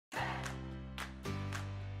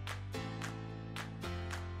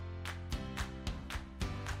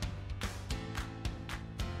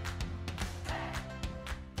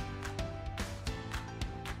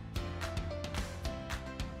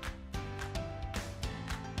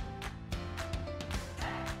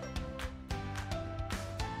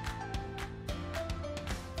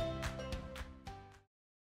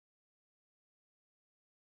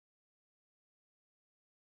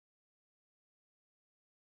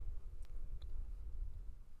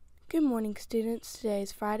Good morning, students. Today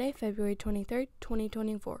is Friday, February 23rd,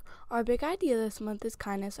 2024. Our big idea this month is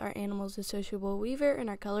kindness. Our animal is a sociable weaver, and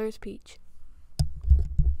our color is peach.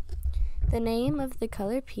 The name of the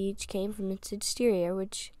color peach came from its exterior,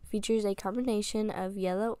 which features a combination of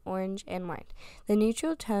yellow, orange, and white. The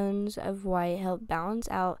neutral tones of white help balance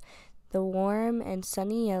out the warm and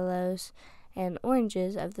sunny yellows and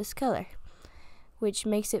oranges of this color, which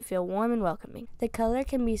makes it feel warm and welcoming. The color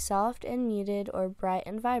can be soft and muted or bright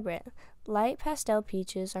and vibrant. Light pastel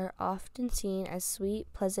peaches are often seen as sweet,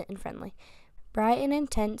 pleasant, and friendly. Bright and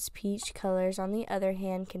intense peach colors, on the other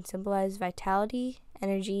hand, can symbolize vitality,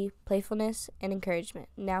 energy, playfulness, and encouragement.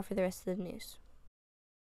 Now for the rest of the news.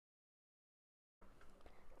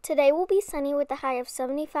 Today will be sunny with a high of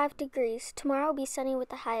 75 degrees. Tomorrow will be sunny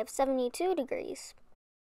with a high of 72 degrees.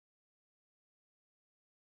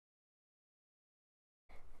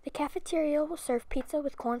 The cafeteria will serve pizza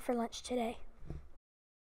with corn for lunch today.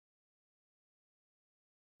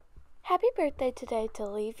 Happy birthday today to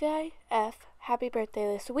Levi F. Happy birthday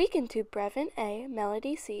this weekend to Brevin A.,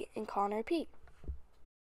 Melody C., and Connor P.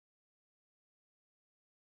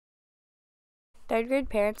 Third grade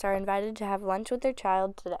parents are invited to have lunch with their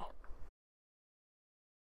child today.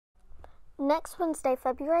 Next Wednesday,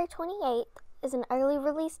 February 28th, is an early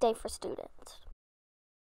release day for students.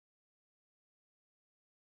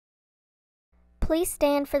 Please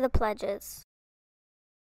stand for the pledges.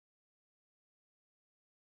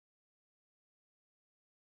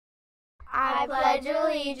 I pledge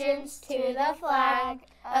allegiance to the flag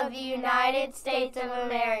of the United States of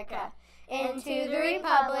America and to the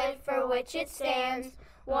republic for which it stands,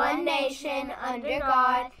 one nation, under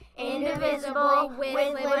God, indivisible,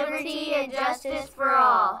 with liberty and justice for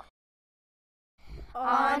all.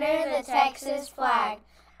 Honor the Texas flag.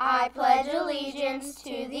 I pledge allegiance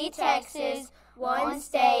to the Texas, one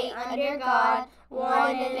state, under God,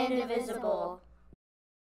 one and indivisible.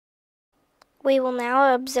 We will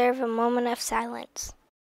now observe a moment of silence.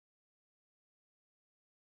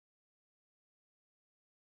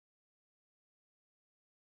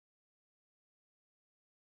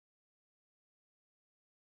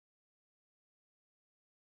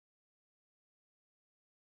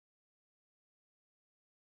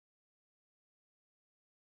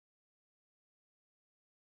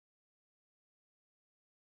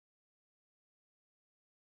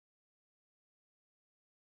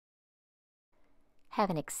 Have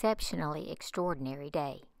an exceptionally extraordinary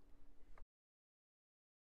day.